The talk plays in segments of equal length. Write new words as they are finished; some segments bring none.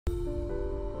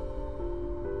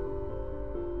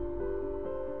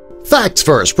Facts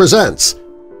First presents.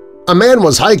 A man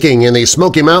was hiking in the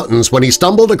Smoky Mountains when he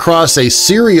stumbled across a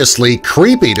seriously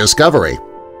creepy discovery.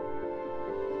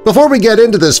 Before we get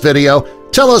into this video,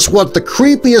 tell us what the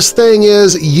creepiest thing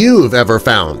is you've ever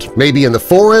found, maybe in the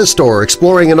forest or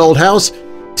exploring an old house?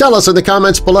 Tell us in the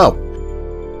comments below.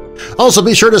 Also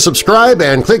be sure to subscribe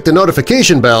and click the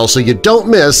notification bell so you don't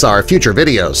miss our future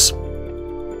videos.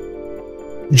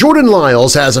 Jordan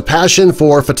Liles has a passion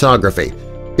for photography.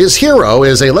 His hero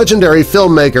is a legendary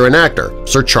filmmaker and actor,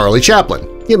 Sir Charlie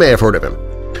Chaplin. You may have heard of him.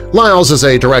 Liles is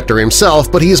a director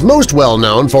himself, but he is most well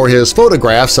known for his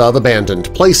photographs of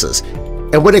abandoned places.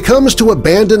 And when it comes to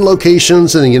abandoned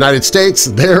locations in the United States,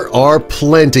 there are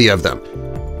plenty of them.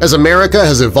 As America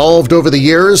has evolved over the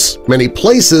years, many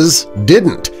places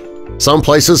didn't. Some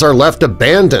places are left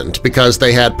abandoned because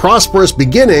they had prosperous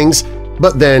beginnings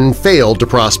but then failed to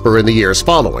prosper in the years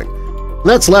following.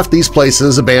 That's left these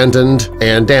places abandoned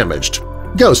and damaged.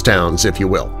 Ghost towns, if you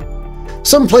will.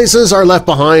 Some places are left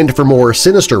behind for more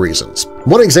sinister reasons.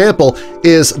 One example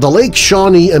is the Lake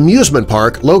Shawnee Amusement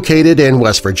Park located in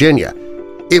West Virginia.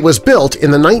 It was built in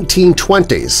the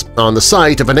 1920s on the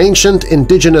site of an ancient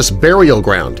indigenous burial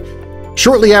ground.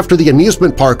 Shortly after the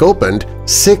amusement park opened,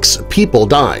 6 people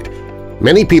died.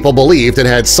 Many people believed it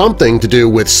had something to do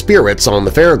with spirits on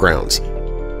the fairgrounds.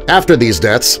 After these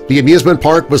deaths, the amusement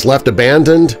park was left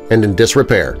abandoned and in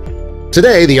disrepair.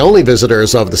 Today, the only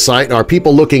visitors of the site are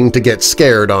people looking to get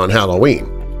scared on Halloween.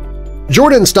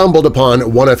 Jordan stumbled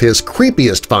upon one of his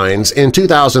creepiest finds in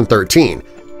 2013.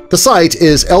 The site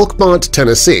is Elkmont,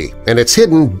 Tennessee, and it's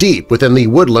hidden deep within the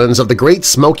woodlands of the Great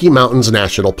Smoky Mountains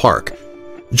National Park.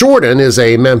 Jordan is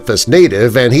a Memphis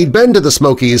native, and he'd been to the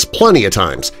Smokies plenty of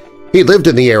times. He lived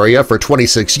in the area for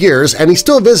 26 years, and he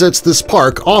still visits this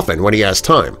park often when he has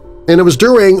time. And it was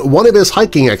during one of his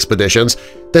hiking expeditions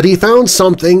that he found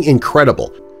something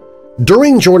incredible.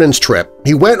 During Jordan's trip,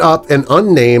 he went up an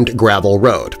unnamed gravel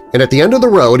road, and at the end of the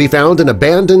road he found an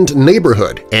abandoned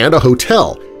neighborhood and a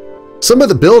hotel. Some of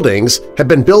the buildings had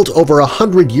been built over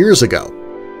 100 years ago.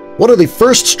 One of the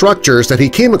first structures that he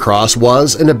came across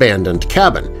was an abandoned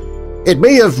cabin. It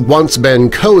may have once been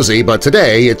cozy, but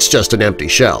today it's just an empty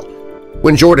shell.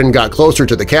 When Jordan got closer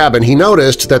to the cabin, he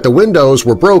noticed that the windows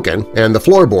were broken and the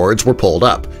floorboards were pulled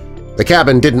up. The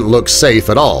cabin didn't look safe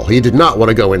at all. He did not want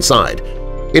to go inside.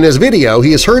 In his video,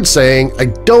 he is heard saying, "I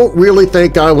don't really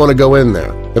think I want to go in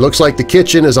there. It looks like the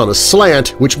kitchen is on a slant,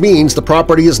 which means the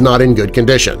property is not in good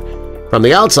condition." From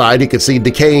the outside, he could see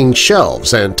decaying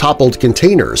shelves and toppled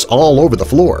containers all over the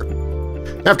floor.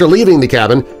 After leaving the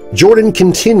cabin, Jordan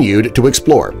continued to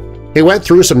explore. He went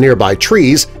through some nearby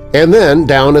trees and then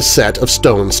down a set of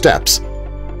stone steps.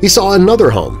 He saw another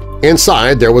home.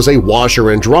 Inside there was a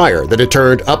washer and dryer that had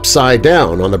turned upside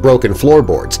down on the broken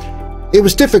floorboards. It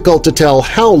was difficult to tell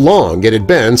how long it had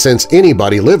been since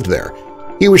anybody lived there.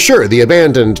 He was sure the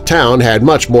abandoned town had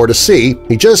much more to see,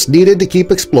 he just needed to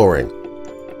keep exploring.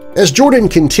 As Jordan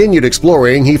continued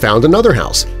exploring, he found another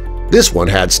house. This one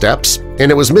had steps,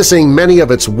 and it was missing many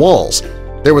of its walls.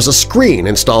 There was a screen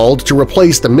installed to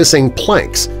replace the missing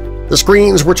planks. The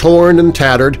screens were torn and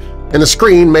tattered, and the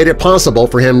screen made it possible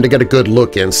for him to get a good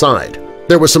look inside.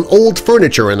 There was some old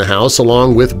furniture in the house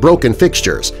along with broken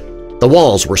fixtures. The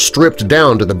walls were stripped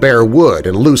down to the bare wood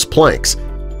and loose planks.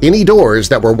 Any doors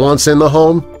that were once in the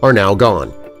home are now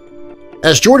gone.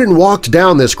 As Jordan walked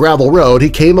down this gravel road, he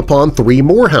came upon 3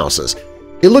 more houses.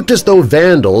 It looked as though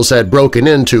vandals had broken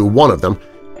into one of them.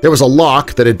 There was a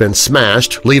lock that had been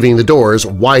smashed, leaving the doors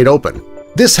wide open.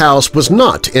 This house was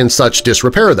not in such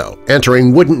disrepair, though.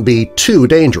 Entering wouldn't be too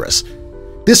dangerous.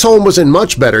 This home was in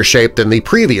much better shape than the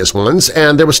previous ones,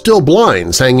 and there were still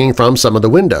blinds hanging from some of the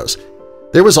windows.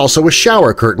 There was also a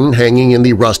shower curtain hanging in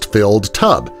the rust-filled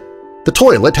tub. The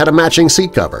toilet had a matching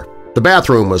seat cover. The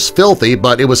bathroom was filthy,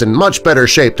 but it was in much better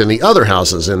shape than the other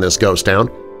houses in this ghost town.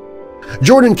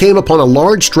 Jordan came upon a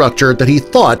large structure that he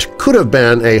thought could have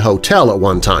been a hotel at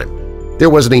one time. There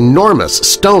was an enormous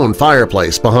stone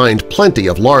fireplace behind plenty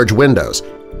of large windows.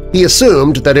 He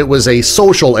assumed that it was a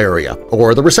social area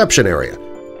or the reception area.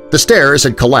 The stairs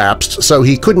had collapsed, so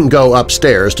he couldn't go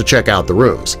upstairs to check out the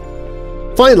rooms.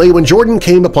 Finally, when Jordan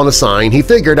came upon a sign, he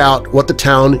figured out what the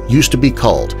town used to be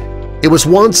called. It was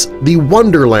once the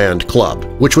Wonderland Club,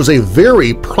 which was a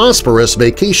very prosperous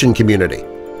vacation community.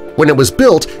 When it was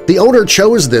built, the owner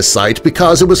chose this site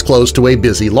because it was close to a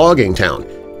busy logging town.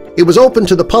 It was open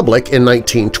to the public in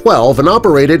 1912 and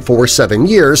operated for 7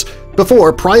 years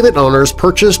before private owners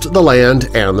purchased the land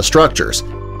and the structures.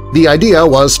 The idea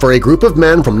was for a group of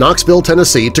men from Knoxville,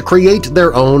 Tennessee to create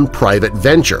their own private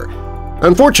venture.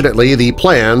 Unfortunately, the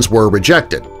plans were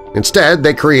rejected. Instead,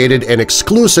 they created an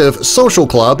exclusive social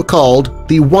club called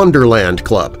the Wonderland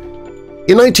Club.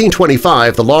 In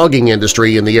 1925, the logging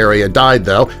industry in the area died,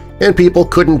 though, and people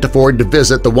couldn't afford to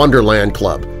visit the Wonderland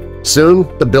Club. Soon,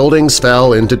 the buildings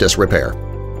fell into disrepair.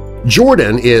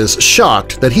 Jordan is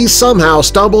shocked that he somehow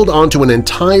stumbled onto an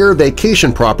entire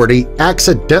vacation property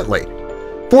accidentally.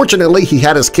 Fortunately, he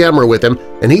had his camera with him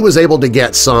and he was able to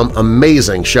get some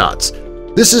amazing shots.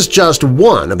 This is just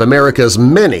one of America's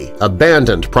many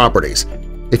abandoned properties.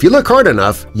 If you look hard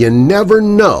enough, you never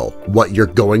know what you're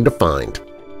going to find.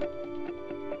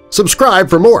 Subscribe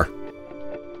for more.